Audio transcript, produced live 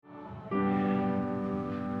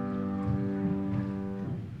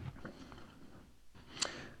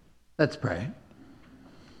Let's pray.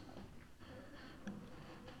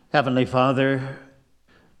 Heavenly Father,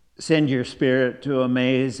 send your Spirit to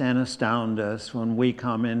amaze and astound us when we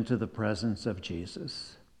come into the presence of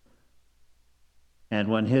Jesus. And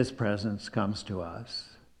when his presence comes to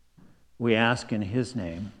us, we ask in his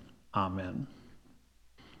name, amen.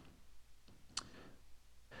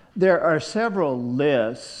 There are several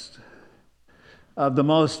lists of the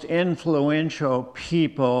most influential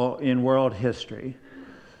people in world history.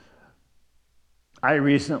 I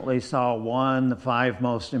recently saw one, the 5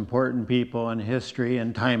 most important people in history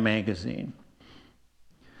in Time magazine.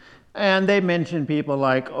 And they mentioned people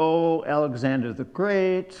like, Alexander the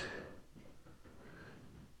Great,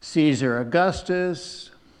 Caesar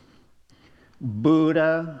Augustus,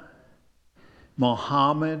 Buddha,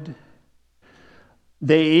 Muhammad.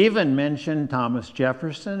 They even mentioned Thomas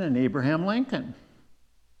Jefferson and Abraham Lincoln.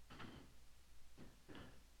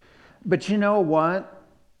 But you know what?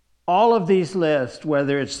 All of these lists,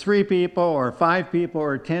 whether it's 3 people or 5 people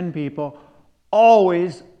or 10 people,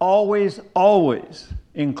 always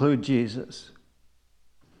include Jesus.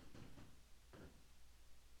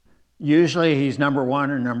 Usually he's number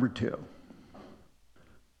 1 or number 2.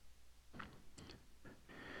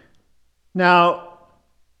 Now,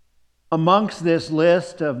 amongst this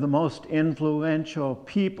list of the most influential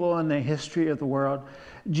people in the history of the world,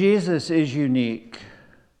 Jesus is unique.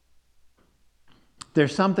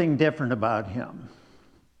 There's something different about him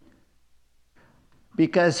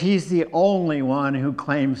because he's the only one who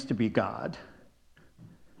claims to be God.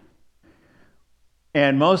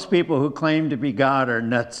 And most people who claim to be God are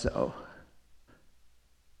nutso.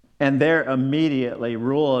 And they're immediately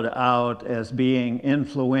ruled out as being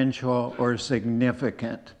influential or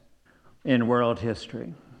significant in world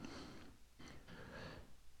history.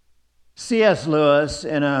 C.S. Lewis,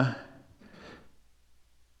 in a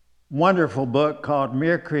wonderful book called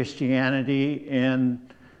Mere Christianity, in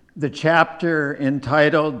the chapter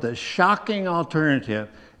entitled The Shocking Alternative,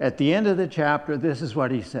 at the end of the chapter, this is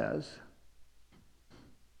what he says.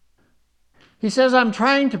 He says, I'm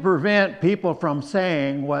trying to prevent people from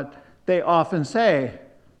saying what they often say.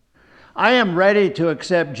 I am ready to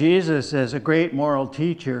accept Jesus as a great moral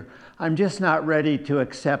teacher. I'm just not ready to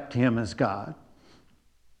accept him as God.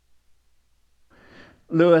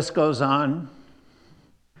 Lewis goes on,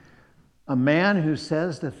 a man who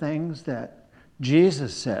says the things that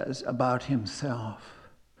Jesus says about himself,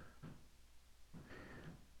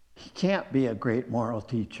 he can't be a great moral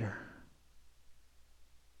teacher.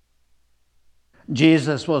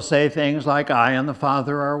 Jesus will say things like, I and the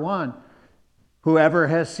Father are one. Whoever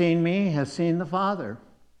has seen me has seen the Father.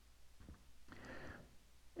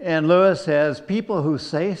 And Lewis says, people who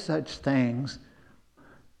say such things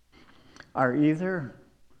are either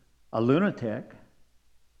a lunatic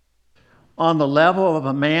on the level of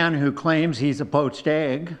a man who claims he's a poached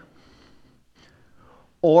egg,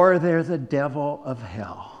 or they're the devil of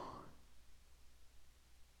hell.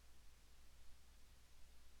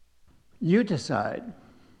 You decide.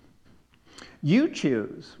 You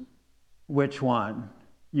choose which one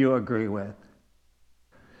you agree with.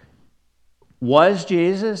 Was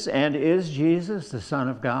Jesus and is Jesus the Son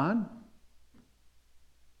of God?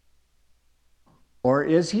 Or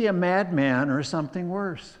is he a madman or something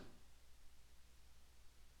worse?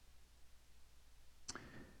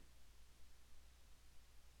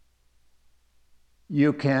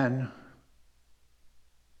 You can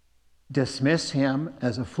dismiss him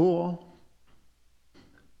as a fool.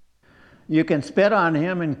 You can spit on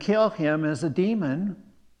him and kill him as a demon.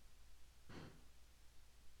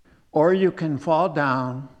 Or you can fall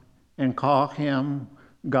down and call him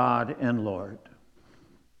God and Lord.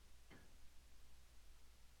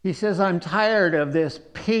 He says, I'm tired of this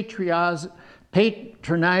patronizing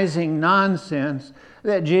nonsense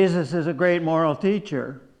that Jesus is a great moral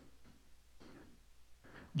teacher.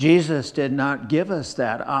 Jesus did not give us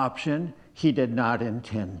that option. He did not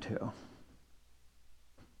intend to.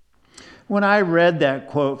 When I read that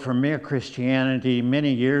quote from Mere Christianity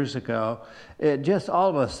many years ago, it just all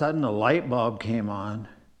of a sudden a light bulb came on.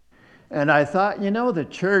 And I thought, the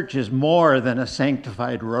church is more than a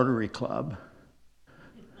sanctified Rotary Club.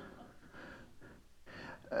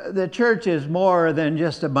 The church is more than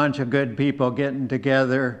just a bunch of good people getting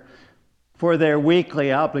together for their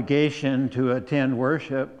weekly obligation to attend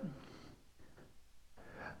worship.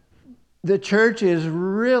 The church is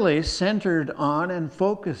really centered on and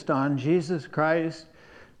focused on Jesus Christ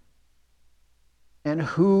and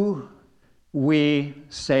who we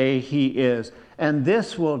say he is. And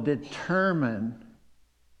this will determine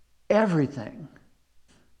everything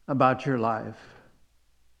about your life.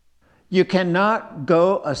 You cannot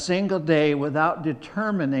go a single day without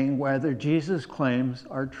determining whether Jesus' claims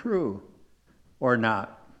are true or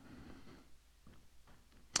not.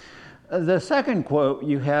 The second quote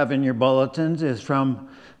you have in your bulletins is from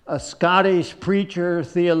a Scottish preacher,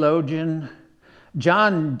 theologian,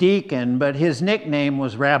 John Deacon, but his nickname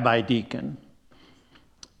was Rabbi Deacon.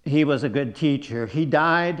 He was a good teacher. He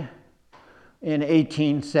died in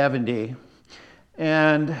 1870,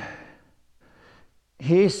 and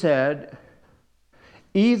he said,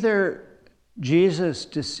 either Jesus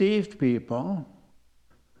deceived people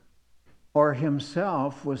or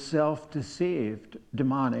himself was self-deceived,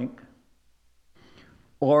 demonic,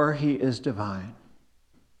 or he is divine.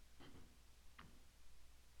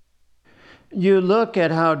 You look at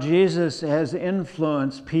how Jesus has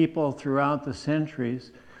influenced people throughout the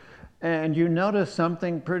centuries, and you notice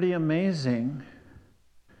something pretty amazing.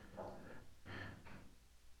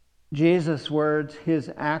 Jesus' words, his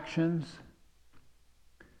actions,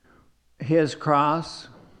 his cross,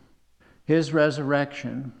 his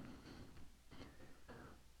resurrection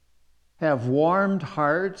have warmed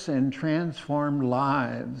hearts and transformed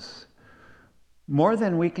lives more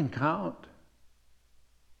than we can count.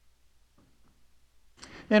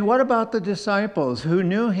 And what about the disciples who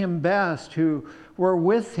knew him best, who were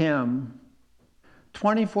with him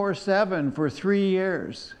 24/7 for 3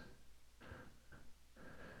 years?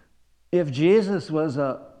 If Jesus was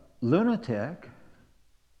a lunatic,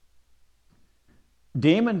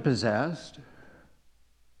 demon-possessed,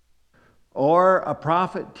 or a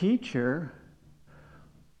prophet teacher,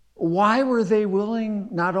 why were they willing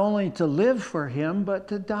not only to live for him, but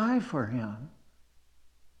to die for him?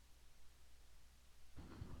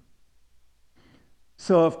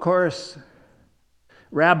 So, of course,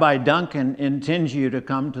 Rabbi Duncan intends you to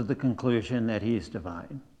come to the conclusion that he's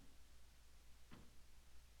divine.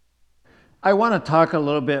 I want to talk a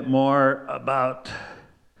little bit more about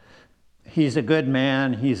he's a good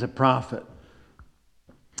man, he's a prophet.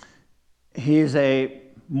 He's a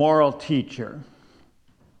moral teacher.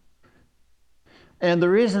 And the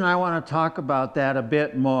reason I want to talk about that a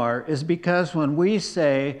bit more is because when we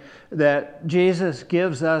say that Jesus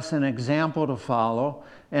gives us an example to follow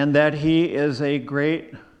and that he is a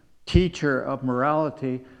great teacher of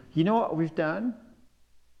morality, you know what we've done?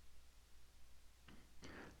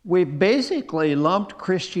 We've basically lumped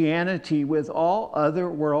Christianity with all other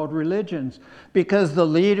world religions because the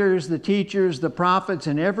leaders, the teachers, the prophets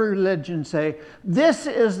in every religion say, this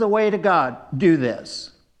is the way to God. Do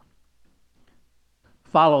this.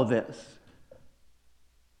 Follow this.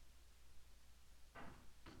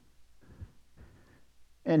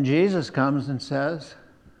 And Jesus comes and says,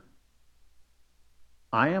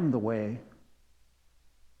 I am the way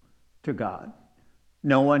to God.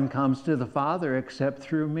 No one comes to the Father except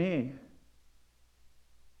through me,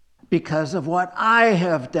 because of what I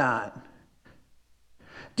have done.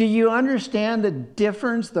 Do you understand the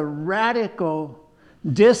difference, the radical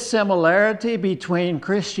dissimilarity between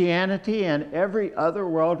Christianity and every other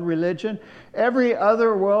world religion? Every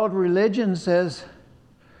other world religion says,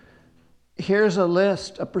 here's a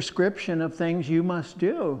list, a prescription of things you must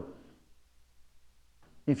do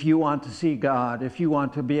if you want to see God, if you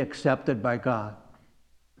want to be accepted by God.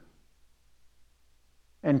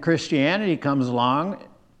 And Christianity comes along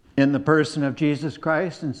in the person of Jesus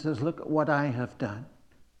Christ and says, look at what I have done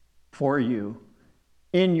for you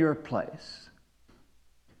in your place.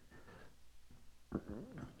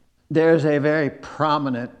 There's a very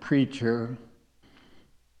prominent preacher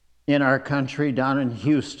in our country down in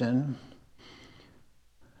Houston,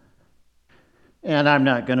 and I'm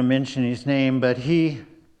not going to mention his name, but he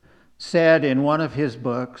said in one of his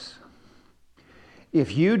books,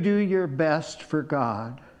 if you do your best for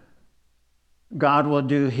God, God will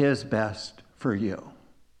do his best for you.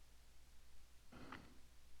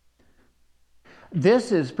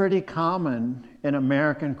 This is pretty common in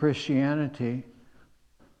American Christianity.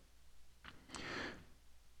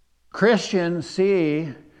 Christians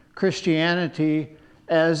see Christianity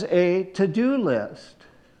as a to-do list.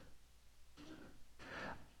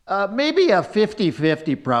 Maybe a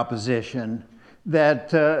 50-50 proposition that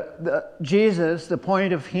Jesus, the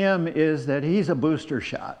point of him is that he's a booster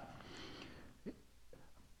shot.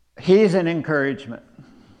 He's an encouragement.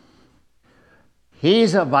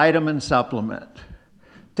 He's a vitamin supplement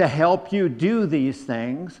to help you do these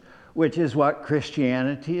things, which is what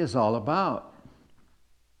Christianity is all about.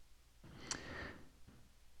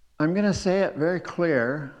 I'm going to say it very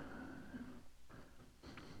clear.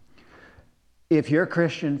 If your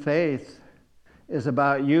Christian faith is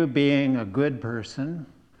about you being a good person,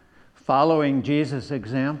 following Jesus'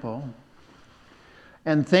 example,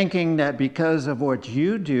 and thinking that because of what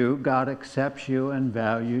you do, God accepts you and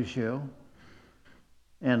values you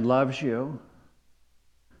and loves you,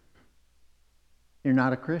 you're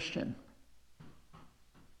not a Christian.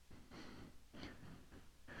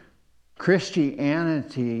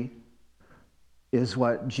 Christianity is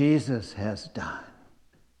what Jesus has done.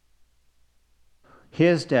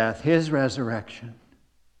 His death, his resurrection.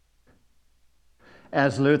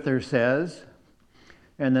 As Luther says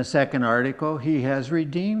in the second article, he has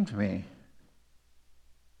redeemed me,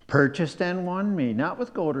 purchased and won me, not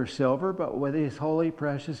with gold or silver, but with his holy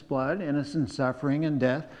precious blood, innocent suffering and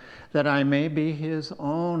death, that I may be his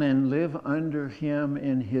own and live under him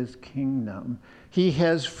in his kingdom. He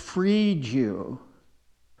has freed you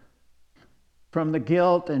from the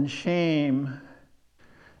guilt and shame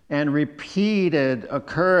and repeated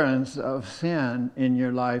occurrence of sin in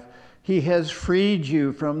your life. He has freed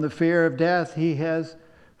you from the fear of death. He has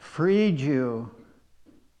freed you.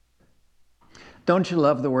 Don't you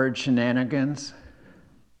love the word shenanigans?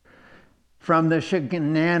 From the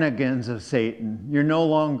shenanigans of Satan. You're no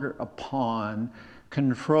longer a pawn,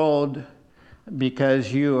 controlled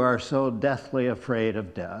because you are so deathly afraid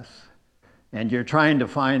of death. And you're trying to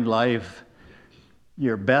find life,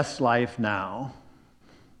 your best life now.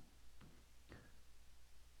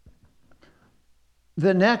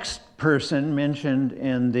 The next person mentioned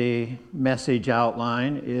in the message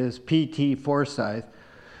outline is P.T. Forsyth.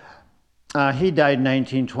 He died in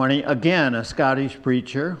 1920. Again, a Scottish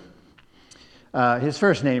preacher. His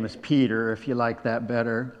first name is Peter, if you like that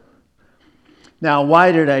better. Now,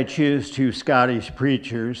 why did I choose two Scottish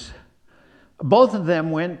preachers? Both of them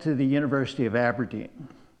went to the University of Aberdeen.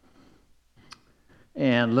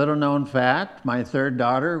 And little known fact, my third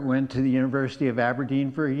daughter went to the University of Aberdeen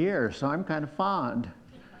for a year, so I'm kind of fond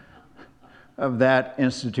of that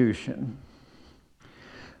institution.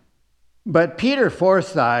 But Peter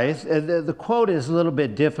Forsyth, the quote is a little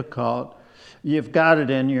bit difficult. You've got it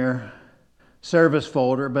in your service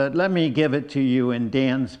folder, but let me give it to you in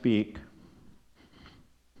Dan speak.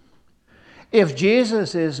 If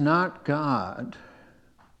Jesus is not God,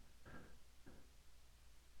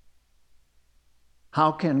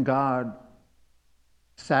 how can God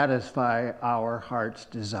satisfy our heart's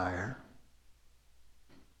desire?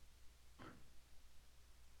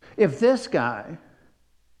 If this guy,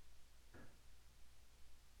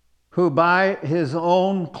 who by his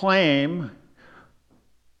own claim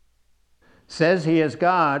says he is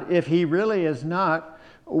God, if he really is not,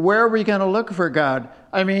 where are we going to look for God?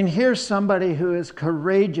 I mean, here's somebody who is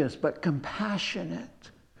courageous but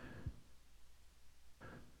compassionate,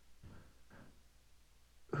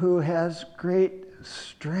 who has great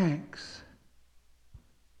strengths,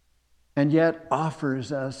 and yet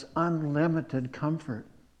offers us unlimited comfort,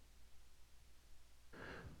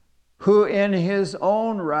 who in his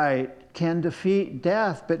own right can defeat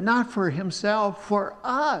death, but not for himself, for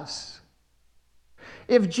us.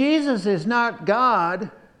 If Jesus is not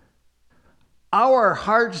God, our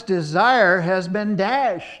heart's desire has been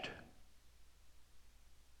dashed,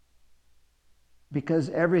 because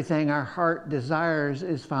everything our heart desires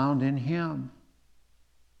is found in him.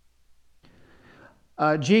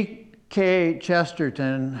 G.K.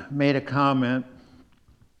 Chesterton made a comment.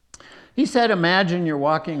 He said, imagine you're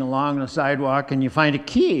walking along the sidewalk and you find a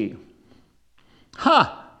key.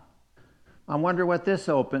 I wonder what this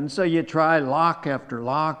opens. So you try lock after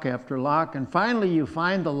lock after lock, and finally you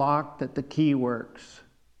find the lock that the key works.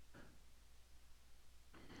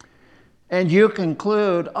 And you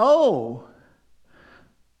conclude, oh,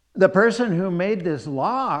 the person who made this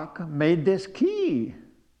lock made this key.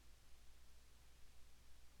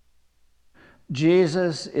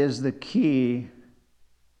 Jesus is the key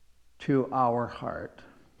to our heart.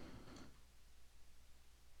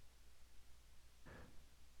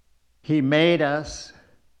 He made us,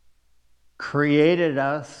 created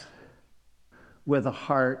us with a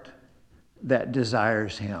heart that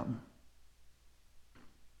desires him.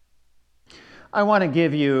 I want to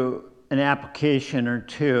give you an application or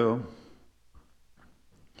two.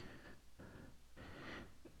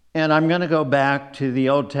 And I'm going to go back to the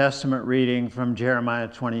Old Testament reading from Jeremiah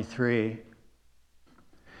 23.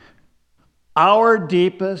 Our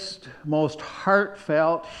deepest, most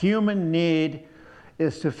heartfelt human need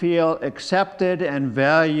is to feel accepted and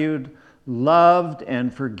valued, loved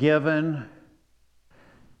and forgiven,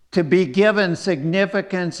 to be given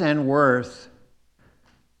significance and worth.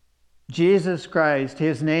 Jesus Christ,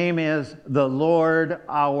 his name is the Lord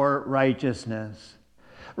our righteousness.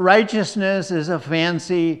 Righteousness is a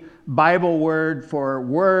fancy Bible word for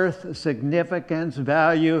worth, significance,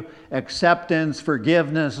 value, acceptance,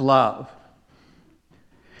 forgiveness, love.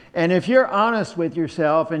 And if you're honest with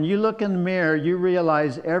yourself and you look in the mirror, you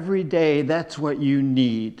realize every day that's what you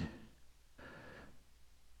need.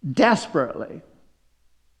 Desperately.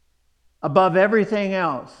 Above everything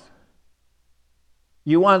else.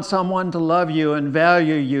 You want someone to love you and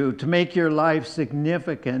value you, to make your life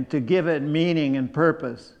significant, to give it meaning and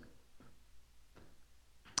purpose.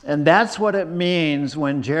 And that's what it means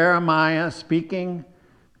when Jeremiah, speaking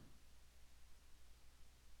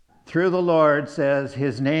through the Lord, says,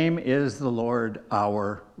 His name is the Lord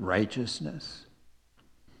our righteousness.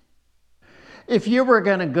 If you were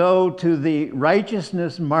going to go to the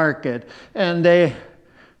righteousness market and they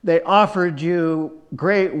offered you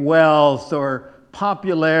great wealth or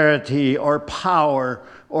popularity or power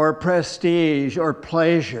or prestige or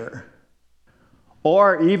pleasure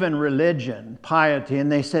or even religion, piety,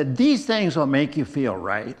 and they said, these things will make you feel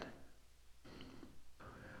right.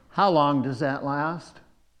 How long does that last?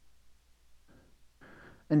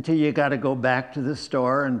 Until you got to go back to the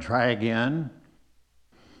store and try again.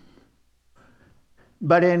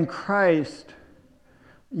 But in Christ,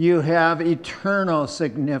 you have eternal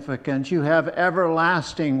significance. You have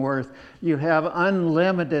everlasting worth. You have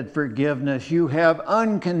unlimited forgiveness. You have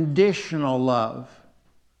unconditional love.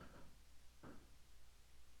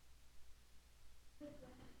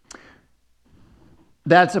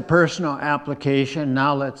 That's a personal application.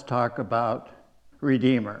 Now let's talk about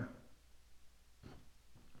Redeemer.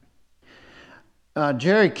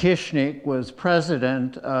 Jerry Kishnick was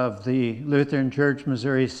president of the Lutheran Church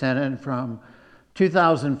Missouri Synod from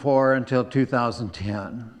 2004 until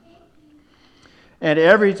 2010. And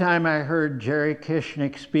every time I heard Jerry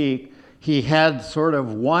Kishnick speak, he had sort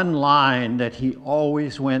of one line that he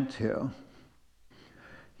always went to.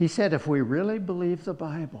 He said, if we really believe the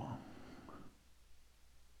Bible,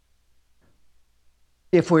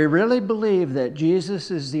 if we really believe that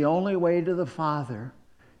Jesus is the only way to the Father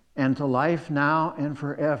and to life now and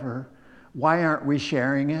forever, why aren't we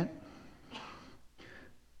sharing it?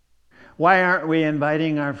 Why aren't we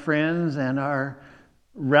inviting our friends and our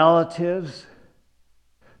relatives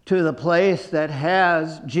to the place that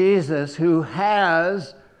has Jesus, who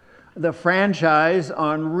has the franchise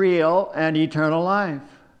on real and eternal life?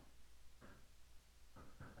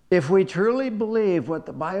 If we truly believe what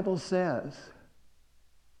the Bible says,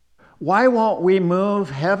 why won't we move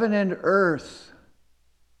heaven and earth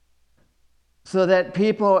so that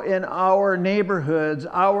people in our neighborhoods,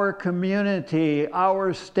 our community,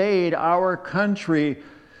 our state, our country,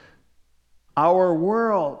 our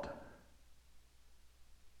world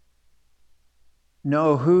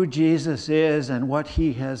know who Jesus is and what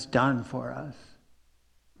He has done for us?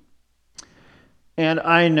 And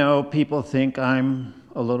I know people think I'm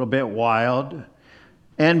a little bit wild.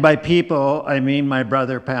 And by people, I mean my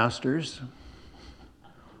brother pastors.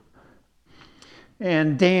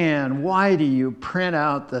 And Dan, why do you print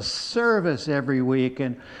out the service every week?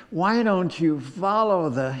 And why don't you follow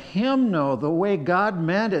the hymnal the way God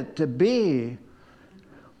meant it to be?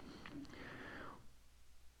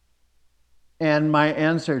 And my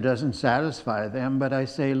answer doesn't satisfy them, but I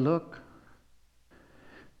say, look,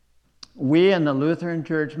 we in the Lutheran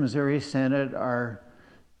Church Missouri Synod are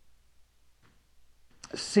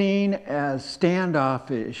seen as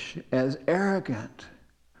standoffish, as arrogant,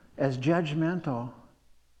 as judgmental.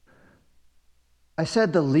 I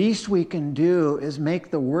said the least we can do is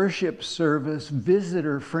make the worship service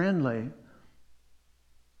visitor friendly.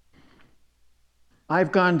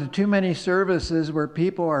 I've gone to too many services where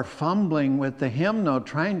people are fumbling with the hymnal,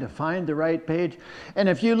 trying to find the right page. And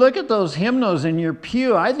if you look at those hymnals in your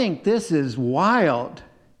pew, I think this is wild.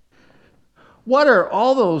 What are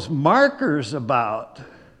all those markers about?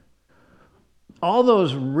 All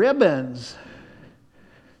those ribbons?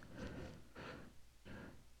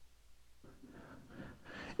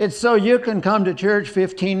 It's so you can come to church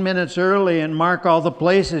 15 minutes early and mark all the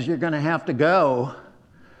places you're going to have to go.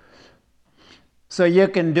 So you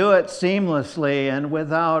can do it seamlessly and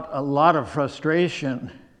without a lot of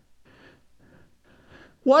frustration.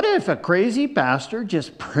 What if a crazy pastor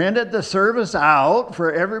just printed the service out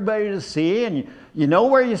for everybody to see, and you know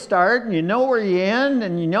where you start and you know where you end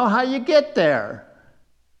and you know how you get there?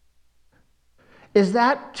 Is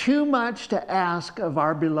that too much to ask of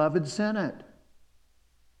our beloved Synod?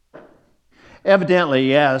 Evidently,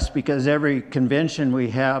 yes, because every convention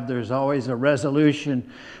we have, there's always a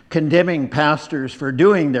resolution condemning pastors for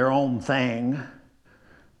doing their own thing.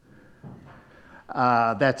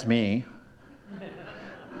 That's me.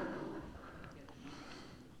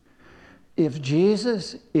 If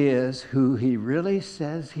Jesus is who He really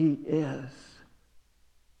says He is,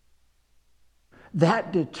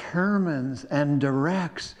 that determines and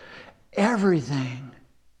directs everything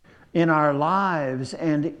in our lives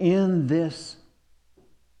and in this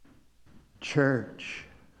church.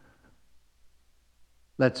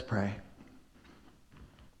 Let's pray.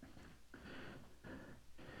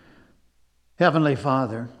 Heavenly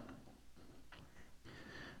Father,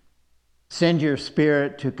 send your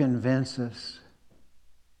Spirit to convince us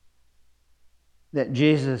that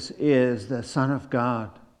Jesus is the Son of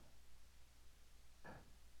God,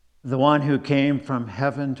 the one who came from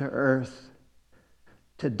heaven to earth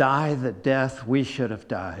to die the death we should have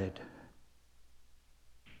died,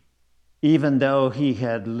 even though he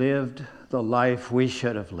had lived the life we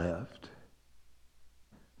should have lived.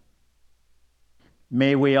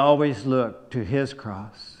 May we always look to his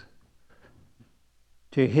cross,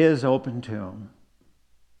 to his open tomb,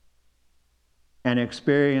 and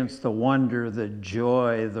experience the wonder, the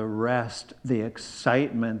joy, the rest, the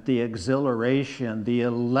excitement, the exhilaration, the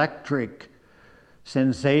electric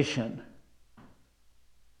sensation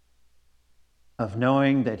of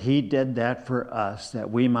knowing that he did that for us, that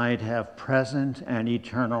we might have present and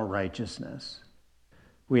eternal righteousness.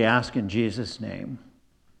 We ask in Jesus' name.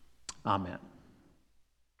 Amen.